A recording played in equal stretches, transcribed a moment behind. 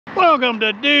Welcome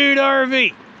to Dude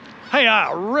RV. Hey,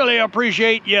 I really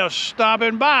appreciate you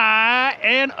stopping by,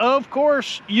 and of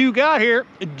course, you got here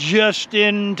just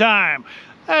in time.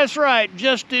 That's right,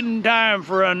 just in time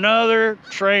for another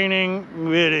training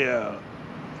video.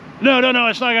 No,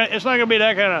 it's not gonna be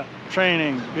that kind of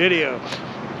training video.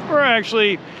 We're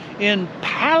actually in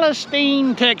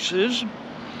Palestine, Texas,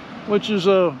 which is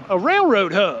a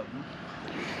railroad hub.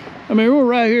 I mean, we're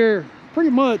right here. Pretty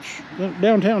much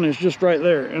downtown is just right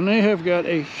there, and they have got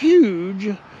a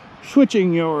huge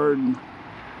switching yard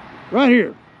right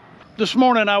here. This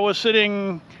morning I was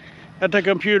sitting at the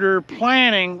computer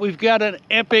planning. We've got an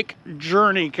epic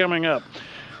journey coming up,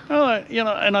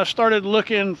 and I started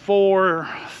looking for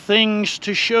things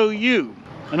to show you,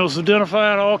 and I was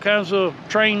identifying all kinds of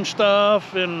train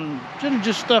stuff and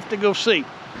just stuff to go see.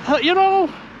 I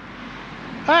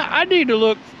need to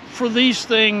look for these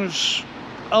things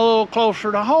a little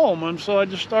closer to home, and so I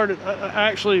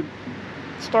actually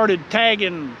started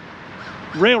tagging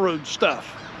railroad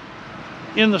stuff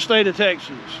in the state of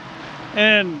Texas,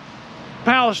 and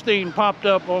Palestine popped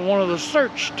up on one of the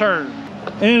search terms,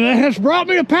 and it has brought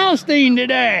me to Palestine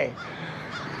today.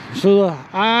 So the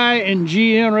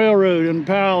I&GN Railroad in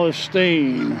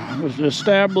Palestine was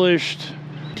established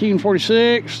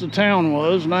 1846. The town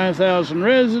was 9,000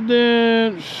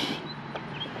 residents.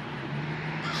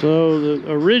 So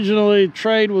originally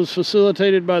trade was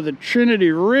facilitated by the Trinity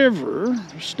River,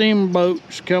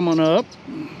 steamboats coming up,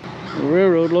 the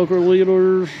railroad local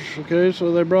leaders. Okay,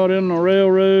 so they brought in the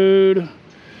railroad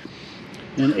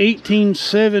in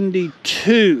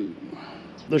 1872.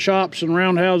 The shops and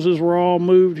roundhouses were all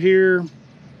moved here.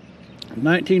 In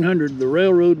 1900, the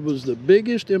railroad was the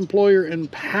biggest employer in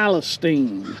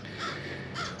Palestine.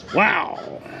 Wow.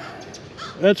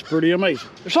 That's pretty amazing.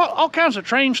 There's all kinds of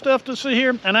train stuff to see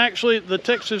here, and actually the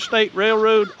Texas State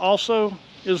Railroad also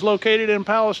is located in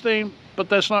Palestine, but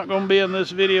that's not going to be in this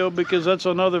video because that's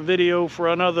another video for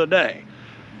another day.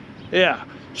 Yeah,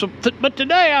 but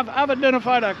today I've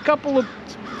identified a couple of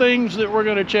things that we're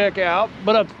going to check out,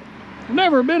 but I've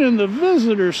never been in the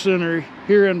visitor center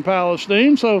here in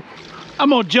Palestine, so I'm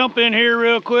going to jump in here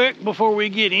real quick before we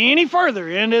get any further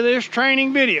into this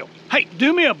training video. Hey,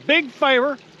 do me a big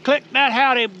favor. Click that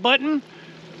howdy button.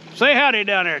 Say howdy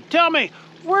down there. Tell me,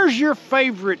 where's your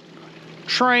favorite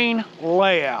train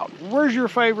layout? Where's your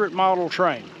favorite model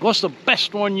train? What's the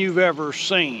best one you've ever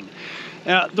seen?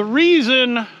 The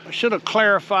reason, I should have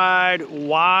clarified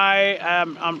why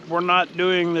we're not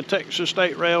doing the Texas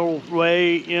State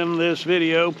Railway in this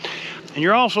video. And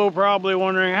you're also probably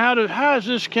wondering, how is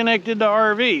this connected to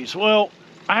RVs? Well,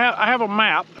 I have a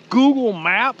map, Google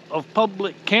map of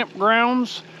public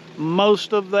campgrounds.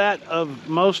 Most of the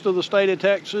state of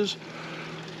Texas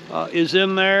is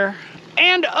in there,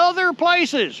 and other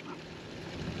places.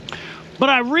 But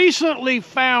I recently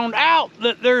found out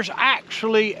that there's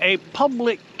actually a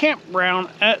public campground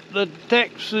at the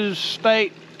Texas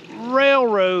State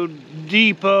Railroad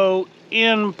Depot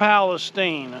in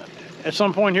Palestine. At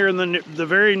some point here in the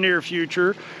very near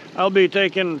future, I'll be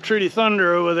taking Trudy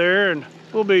Thunder over there, and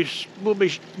we'll be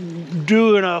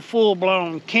doing a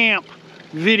full-blown camp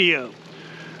video.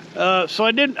 So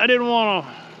I didn't want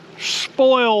to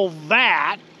spoil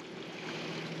that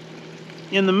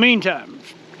in the meantime.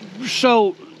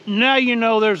 So now you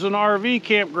know there's an RV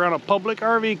campground, a public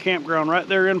RV campground right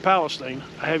there in Palestine.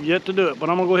 I have yet to do it, but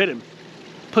I'm gonna go ahead and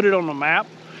put it on the map.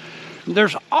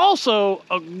 There's also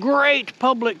a great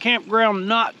public campground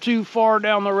not too far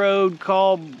down the road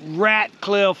called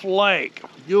Ratcliffe Lake.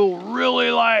 You'll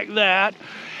really like that,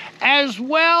 as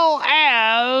well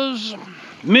as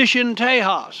Mission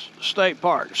Tejas State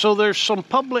Park. So there's some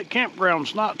public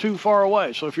campgrounds not too far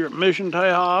away. So if you're at Mission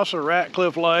Tejas or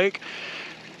Ratcliffe Lake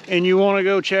and you want to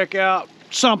go check out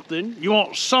something, you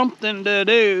want something to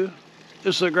do,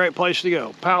 this is a great place to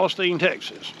go. Palestine,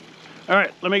 Texas. All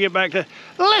right,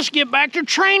 let's get back to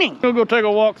training. We'll go take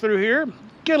a walk through here,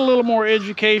 get a little more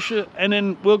education, and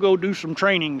then we'll go do some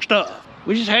training stuff.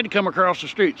 We just had to come across the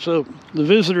street. So the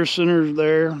visitor center's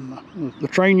there, the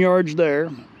train yard's there.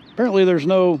 Apparently there's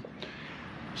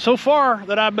so far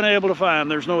that I've been able to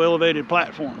find, there's no elevated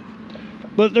platform.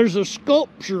 But there's a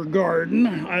sculpture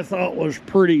garden I thought was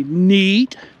pretty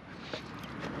neat.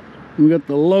 We got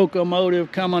the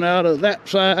locomotive coming out of that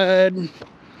side.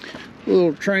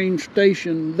 Little train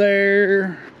station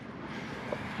there.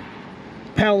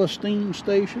 Palestine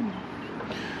station.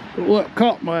 But what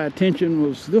caught my attention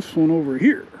was this one over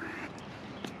here.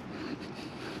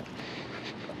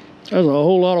 There's a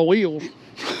whole lot of wheels.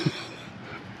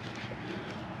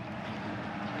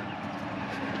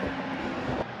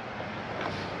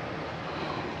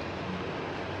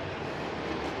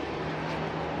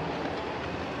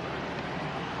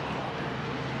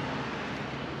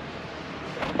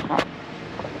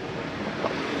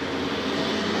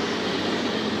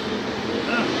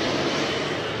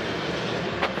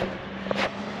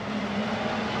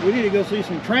 We need to go see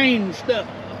some train stuff.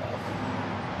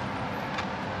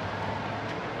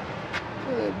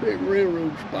 Look at that big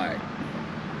railroad spike.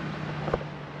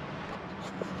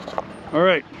 All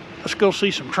right, let's go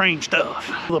see some train stuff.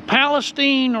 The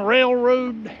Palestine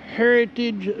Railroad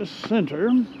Heritage Center.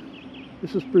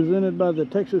 This is presented by the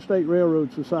Texas State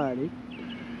Railroad Society.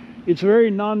 It's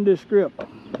very nondescript.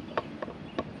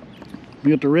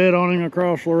 You got the red awning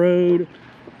across the road,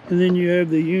 and then you have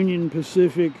the Union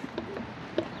Pacific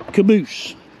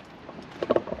caboose.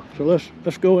 So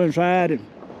let's go inside and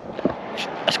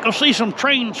let's go see some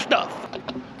train stuff.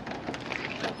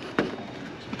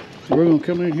 We're gonna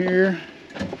come in here,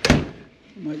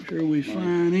 make sure we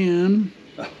sign in.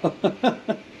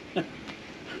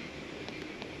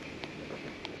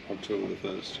 October the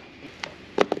 1st.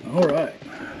 All right.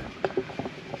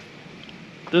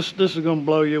 This is gonna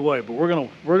blow you away, but you're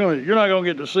not gonna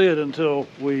get to see it until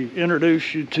we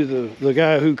introduce you to the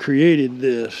guy who created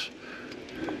this.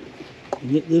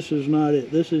 This is not it.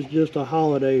 This is just a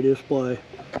holiday display.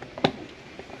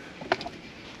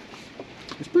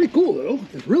 It's pretty cool though.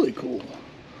 It's really cool.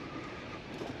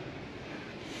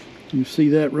 You see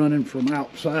that running from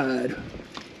outside.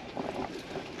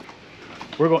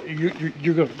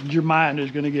 Your mind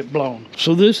is going to get blown.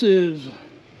 So this is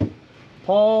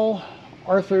Paul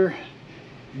Arthur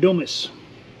Domis,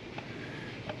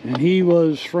 and he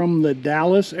was from the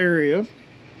Dallas area,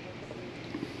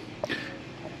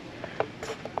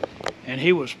 and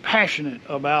he was passionate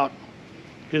about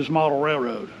his model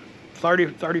railroad.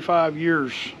 35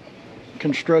 years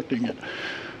constructing it.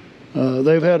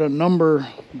 They've had a number,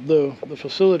 the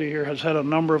facility here has had a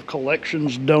number of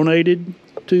collections donated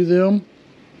to them.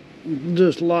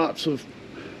 Just lots of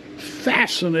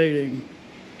fascinating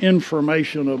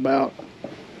information about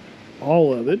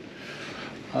all of it.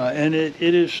 And it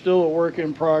is still a work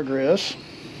in progress.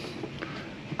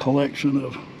 A collection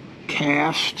of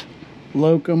cast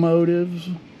locomotives.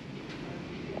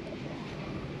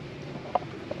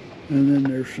 And then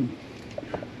there's some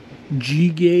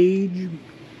G-gauge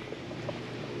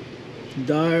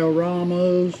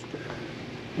dioramas,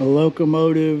 a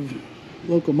locomotives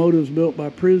built by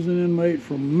prison inmate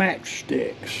from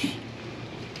matchsticks.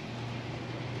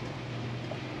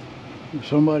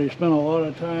 Somebody spent a lot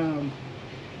of time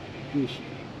just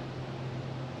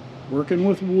working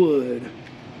with wood.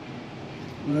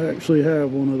 I actually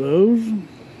have one of those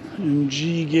in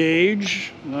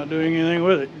G-gauge, not doing anything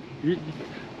with it.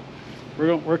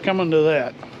 We're coming to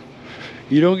that.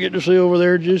 You don't get to see over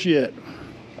there just yet.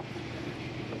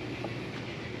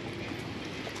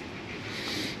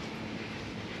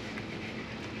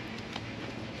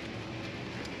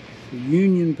 The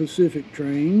Union Pacific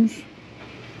trains.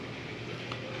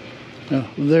 Now,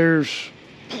 there's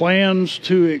plans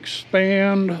to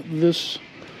expand this.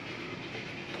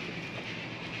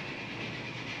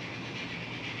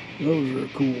 Those are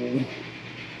cool.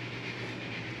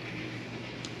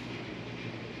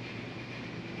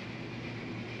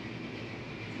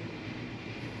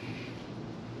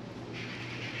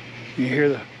 You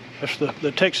hear that's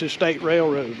the Texas State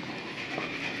Railroad.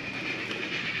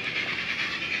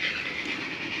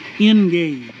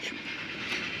 N-gauge.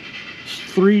 It's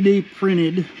 3D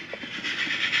printed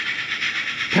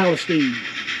Palestine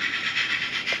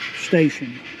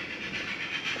station.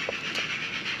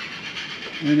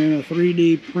 And then a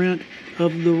 3D print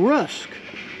of the Rusk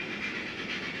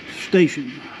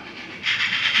station.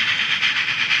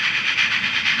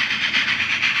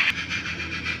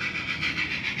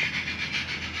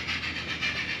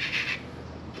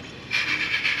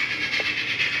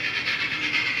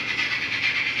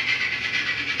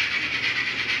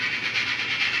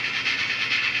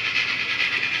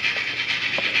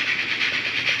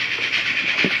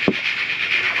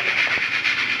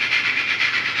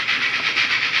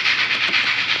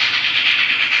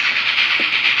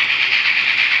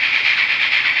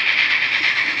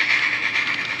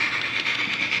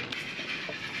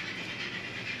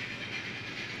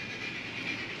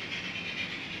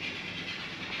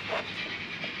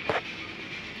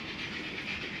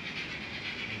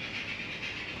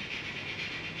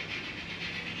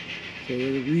 So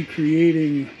they're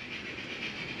recreating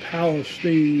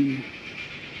Palestine.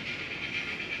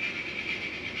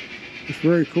 It's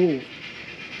very cool.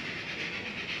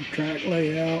 The track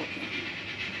layout.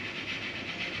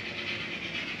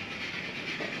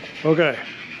 Okay.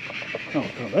 Oh,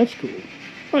 that's cool.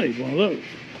 I need one of those.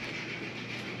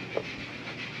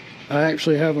 I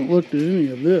actually haven't looked at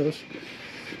any of this.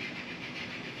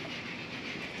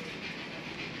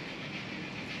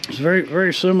 It's very,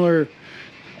 very similar.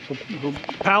 So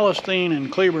Palestine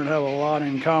and Cleburne have a lot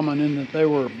in common in that they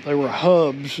were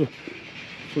hubs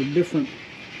for different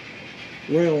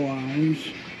rail lines.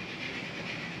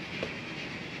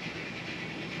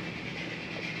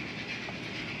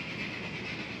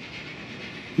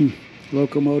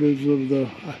 Locomotives of the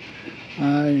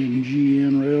I and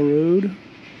GN Railroad.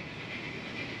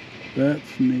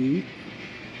 That's neat.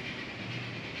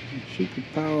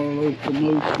 Superpower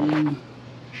locomotion.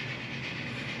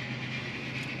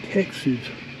 Texas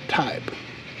type.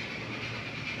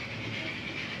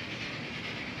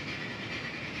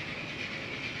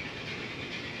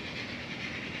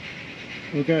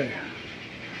 Okay.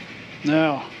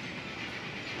 Now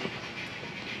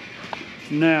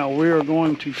we are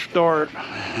going to start.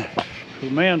 The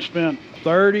man spent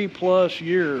 30 plus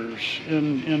years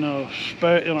in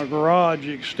a garage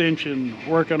extension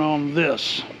working on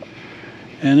this,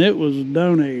 and it was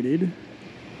donated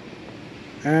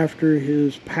after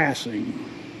his passing.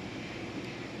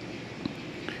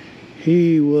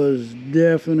 He was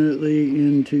definitely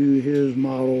into his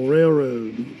model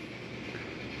railroad.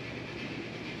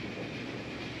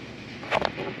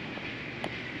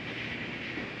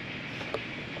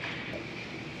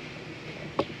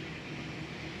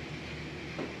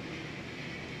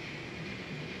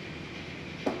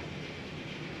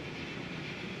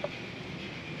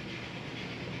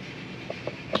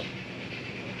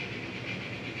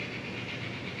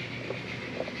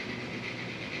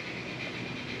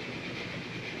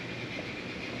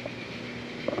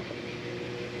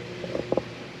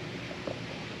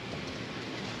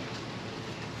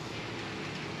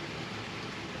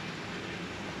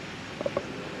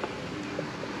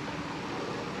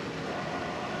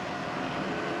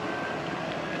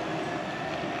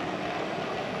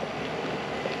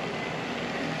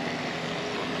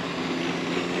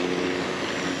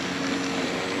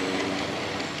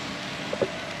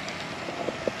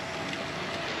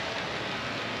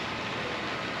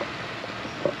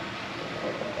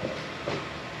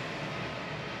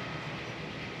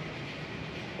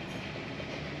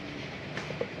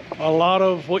 A lot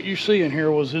of what you see in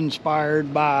here was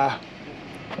inspired by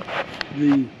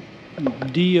the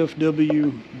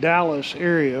DFW Dallas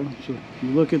area. So if you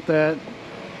look at that,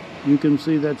 you can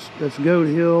see that's Goat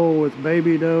Hill with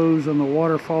baby does and the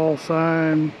waterfall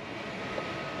sign.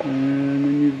 And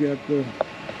then you've got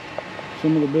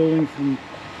some of the buildings from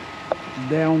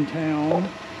downtown.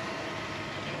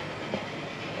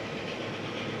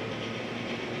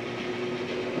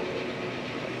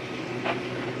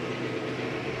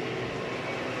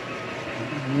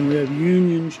 And we have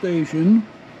Union Station.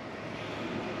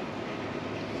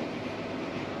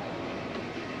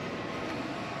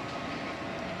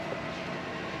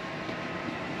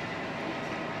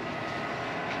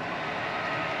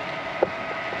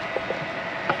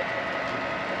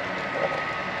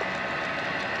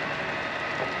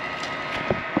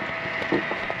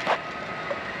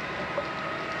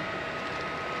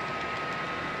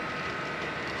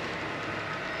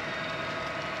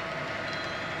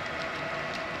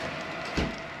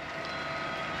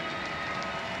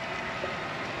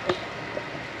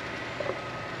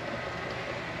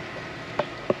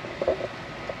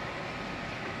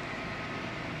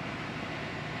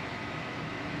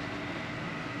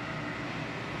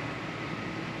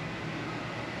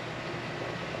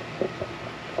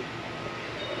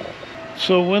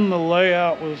 So when the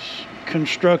layout was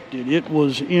constructed, it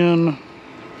was in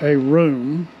a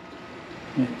room.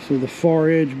 So the far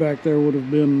edge back there would have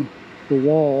been the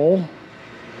wall.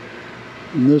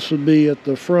 And this would be at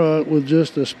the front with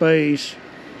just a space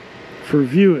for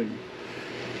viewing.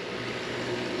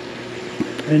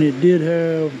 And it did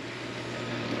have,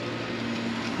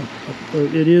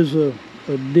 it is a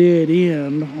dead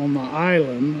end on the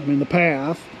island, I mean the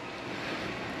path.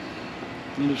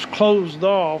 And it's closed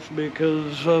off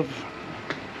because of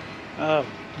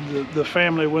the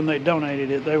family when they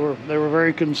donated it. They were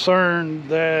very concerned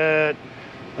that,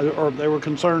 or they were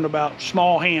concerned about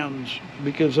small hands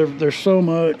because there's so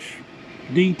much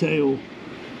detail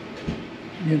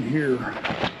in here.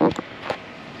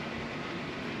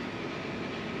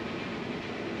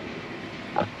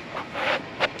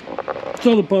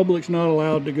 So the public's not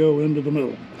allowed to go into the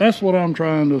middle. That's what I'm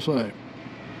trying to say.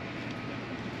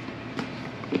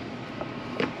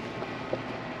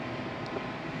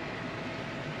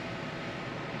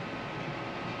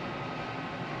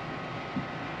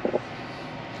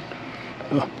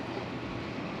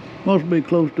 Must be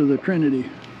close to the Trinity,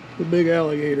 the big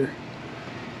alligator.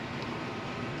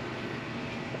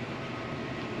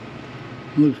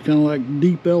 Looks kind of like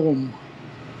Deep Elm.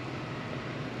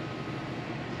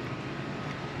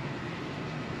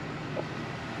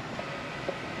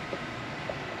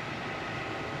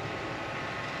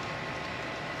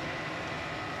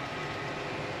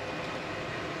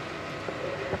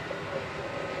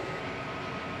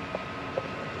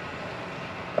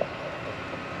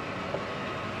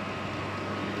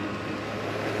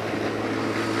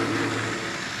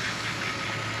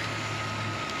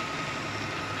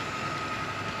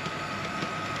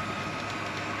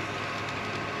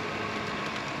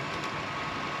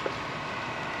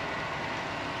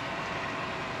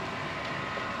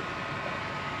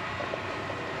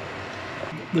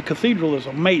 the cathedral is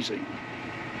amazing.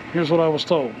 Here's what I was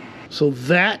told. So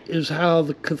that is how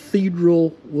the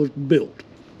cathedral was built.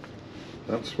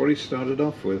 That's what he started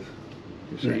off with.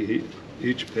 You see,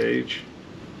 each page,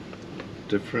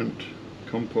 different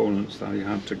components that he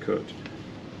had to cut.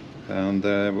 And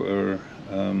there were...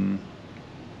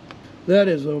 that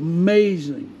is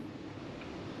amazing.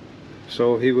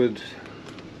 So he would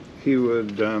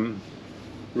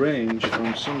range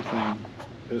from something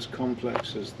as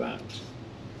complex as that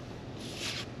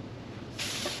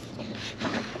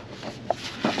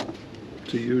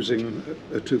to using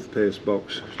a toothpaste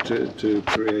box to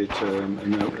create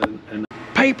an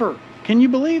paper. Can you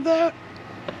believe that?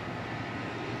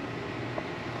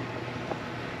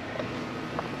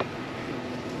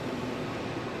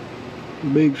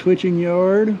 Big switching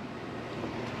yard.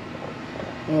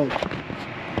 Oh. Look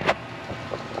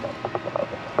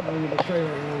at the trailer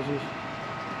houses.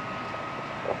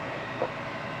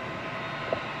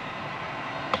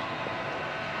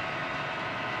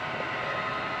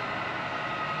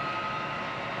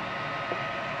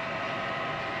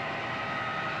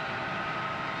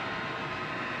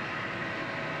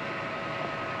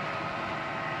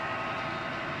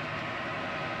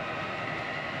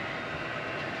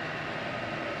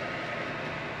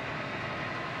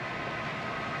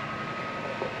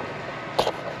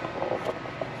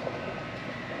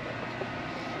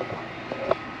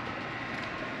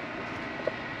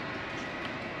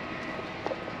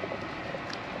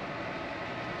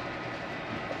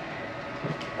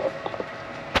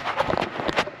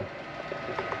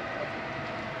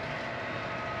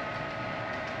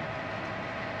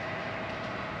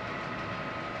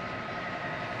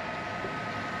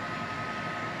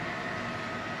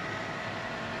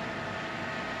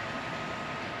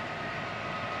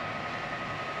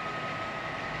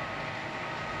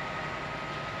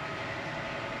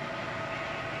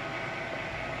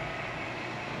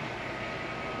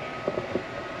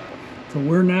 So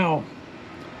we're now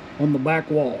on the back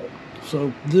wall.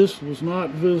 So this was not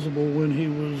visible when he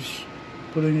was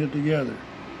putting it together.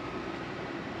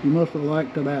 He must have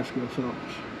liked Tabasco sauce.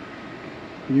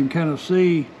 You can kind of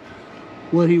see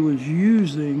what he was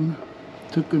using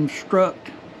to construct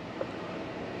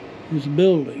his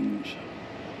buildings.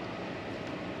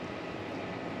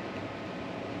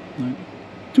 Like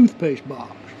toothpaste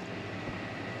box.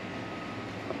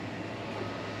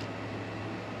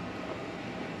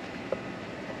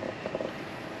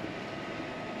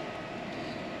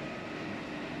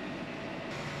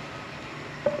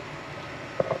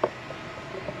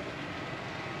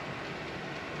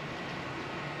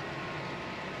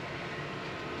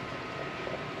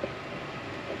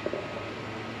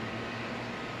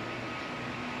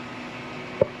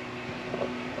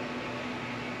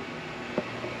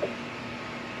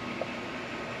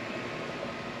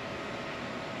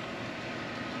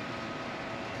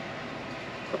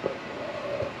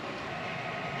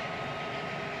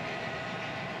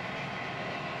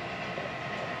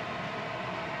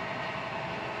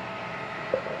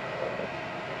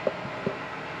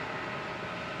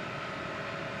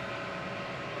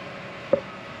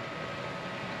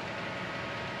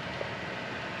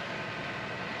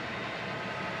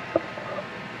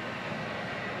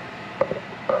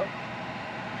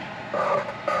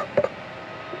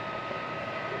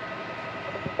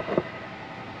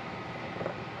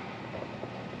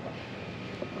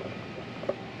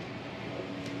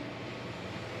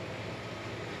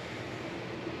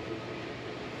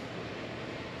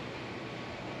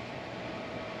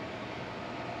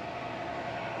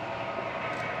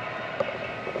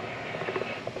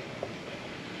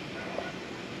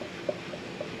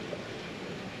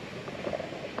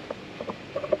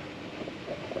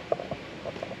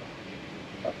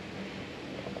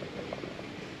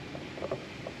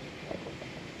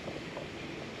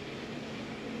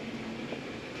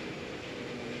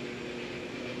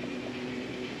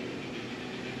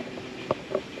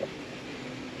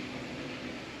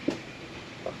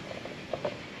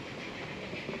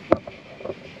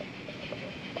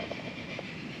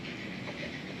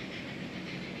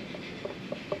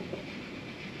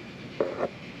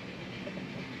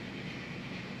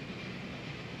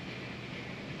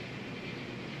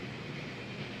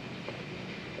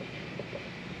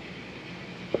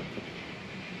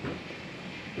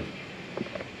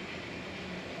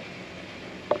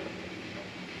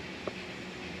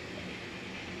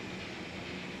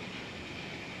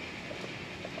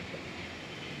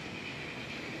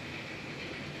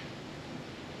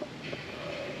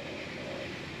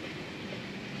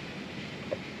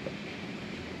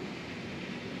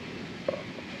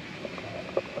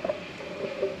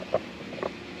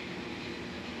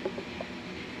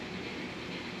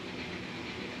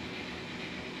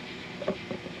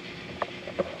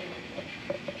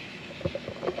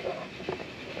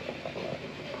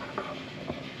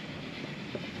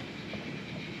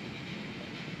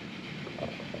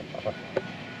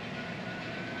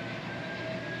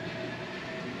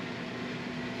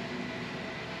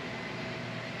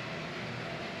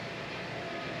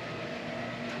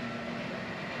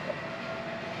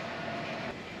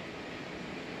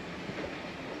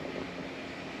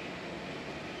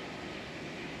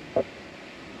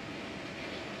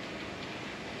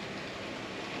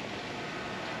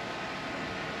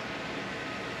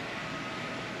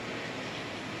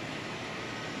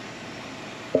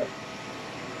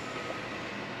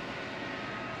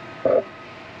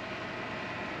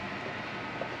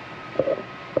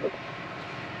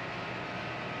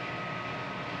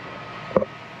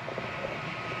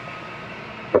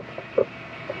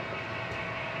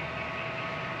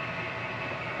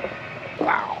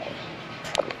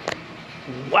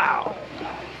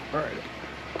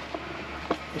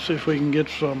 Let's see if we can get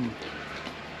some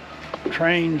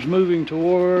trains moving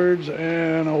towards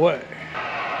and away.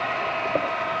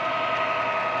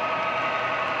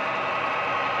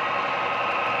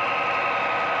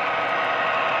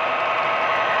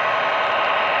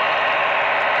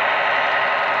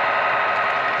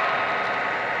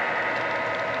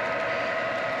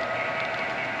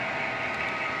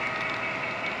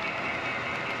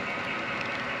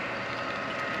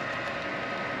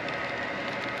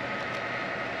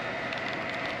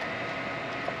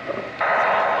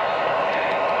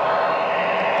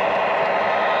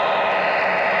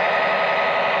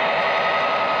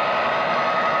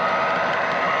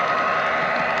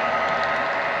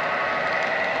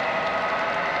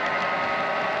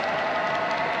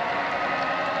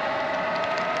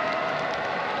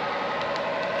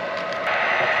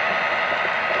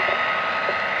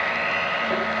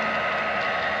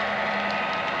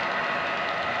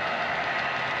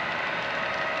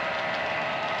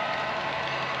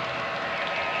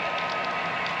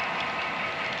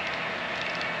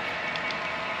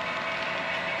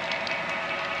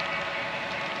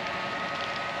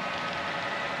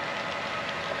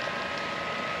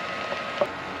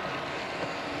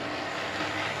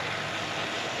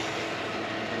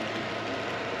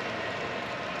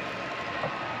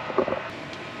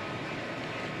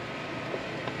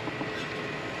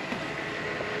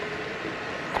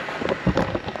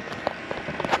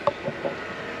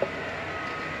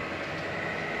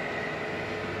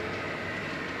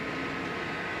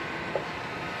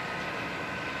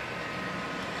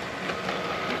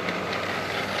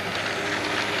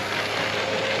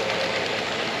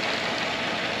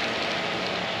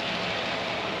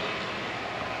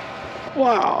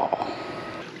 Wow.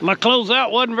 My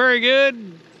closeout wasn't very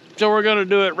good, so we're going to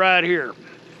do it right here.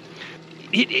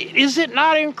 Is it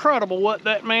not incredible what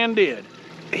that man did?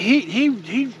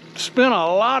 He spent a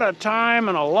lot of time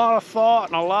and a lot of thought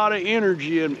and a lot of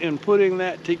energy in putting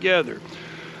that together.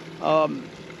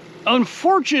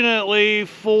 Unfortunately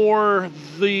for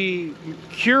the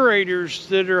curators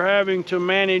that are having to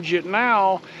manage it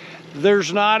now,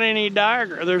 there's not any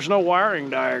diagram, there's no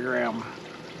wiring diagram.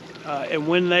 And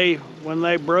when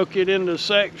they broke it into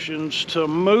sections to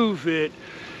move it,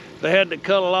 they had to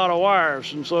cut a lot of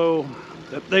wires. And so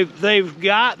they've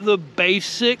got the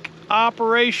basic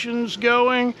operations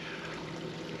going,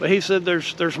 but he said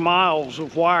there's miles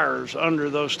of wires under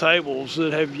those tables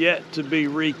that have yet to be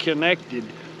reconnected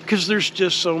because there's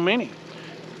just so many.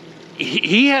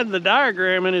 He had the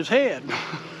diagram in his head,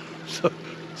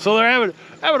 so they're having to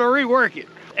rework it.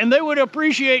 And they would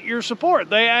appreciate your support.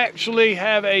 They actually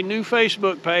have a new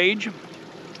Facebook page.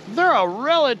 They're a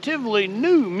relatively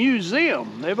new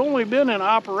museum. They've only been in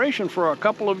operation for a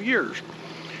couple of years.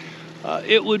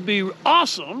 It would be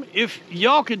awesome if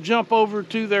y'all could jump over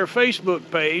to their Facebook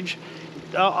page.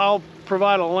 I'll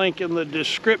provide a link in the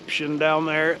description down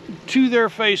there to their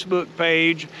Facebook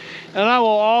page. And I will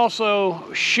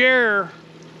also share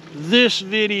this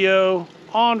video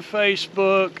on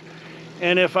Facebook.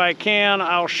 And if I can,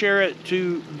 I'll share it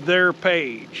to their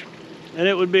page. And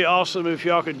it would be awesome if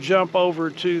y'all could jump over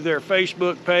to their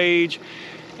Facebook page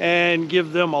and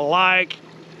give them a like,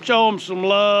 show them some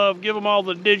love, give them all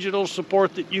the digital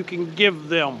support that you can give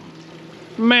them.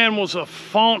 Man was a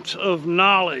font of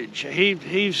knowledge. He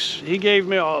gave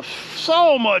me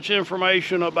so much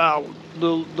information about the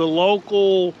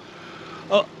local,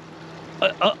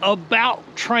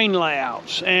 about train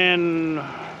layouts and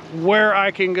where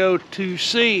I can go to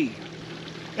see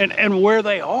and where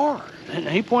they are. And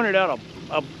he pointed out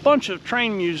a bunch of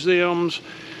train museums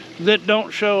that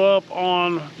don't show up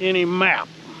on any map.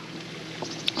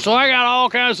 So I got all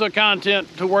kinds of content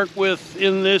to work with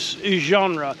in this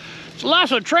genre. So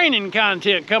lots of training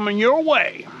content coming your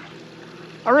way.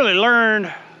 I really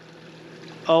learned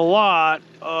a lot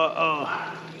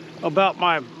about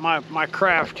my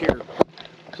craft here.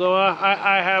 So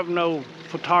I have no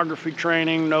photography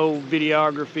training, no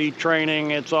videography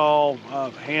training. It's all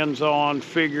hands-on,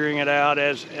 figuring it out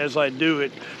as I do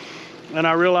it. And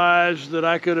I realized that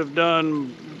I could have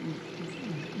done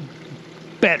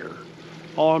better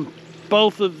on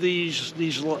both of these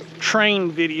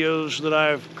train videos that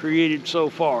I've created so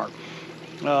far.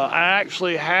 I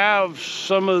actually have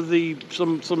some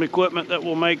equipment that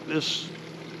will make this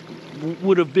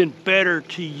would have been better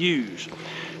to use.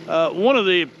 One of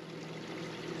the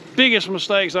biggest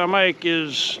mistakes I make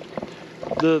is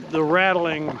the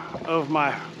rattling of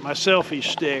my selfie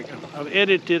stick. I've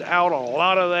edited out a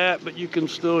lot of that, but you can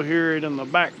still hear it in the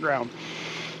background.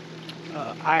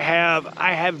 I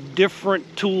have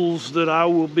different tools that I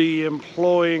will be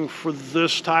employing for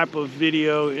this type of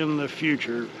video in the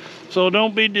future. So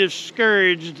don't be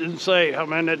discouraged and say, oh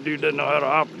man, that dude doesn't know how to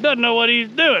operate, doesn't know what he's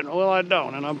doing. Well, I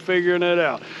don't, and I'm figuring it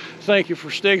out. Thank you for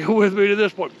sticking with me to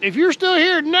this point. If you're still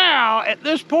here now at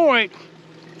this point,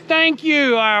 thank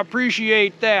you, I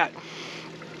appreciate that.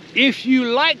 If you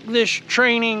like this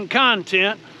training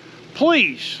content,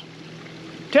 please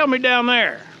tell me down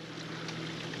there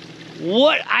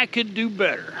what I could do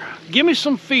better. Give me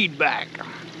some feedback.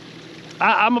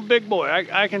 I'm a big boy.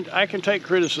 I can take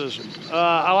criticism.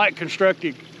 I like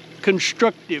constructive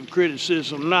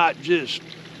criticism, not just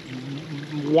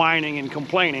whining and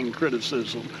complaining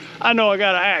criticism. I know I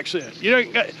got an accent.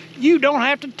 You don't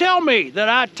have to tell me that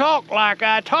I talk like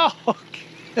I talk.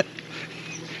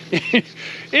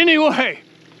 Anyway,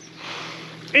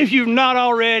 if you've not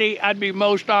already, I'd be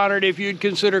most honored if you'd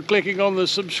consider clicking on the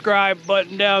subscribe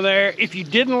button down there. If you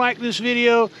didn't like this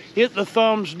video, hit the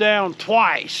thumbs down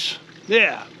twice.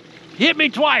 Yeah, hit me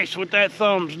twice with that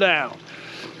thumbs down.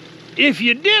 If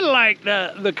you did like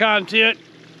the content,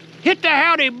 hit the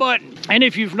howdy button. And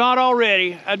if you've not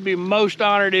already, I'd be most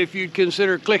honored if you'd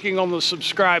consider clicking on the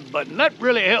subscribe button. That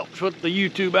really helps with the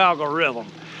YouTube algorithm.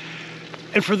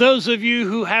 And for those of you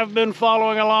who have been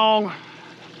following along,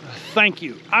 thank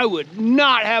you. I would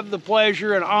not have the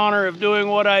pleasure and honor of doing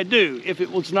what I do if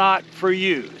it was not for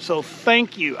you. So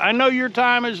thank you. I know your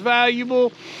time is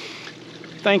valuable.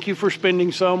 Thank you for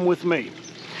spending some with me.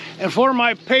 And for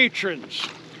my patrons,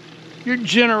 your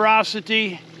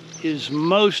generosity is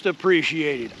most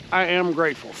appreciated. I am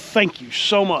grateful. Thank you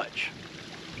so much.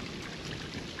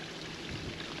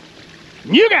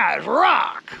 You guys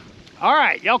rock. All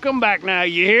right, y'all come back now,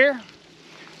 you hear?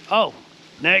 Oh,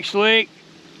 next week,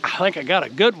 I think I got a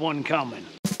good one coming.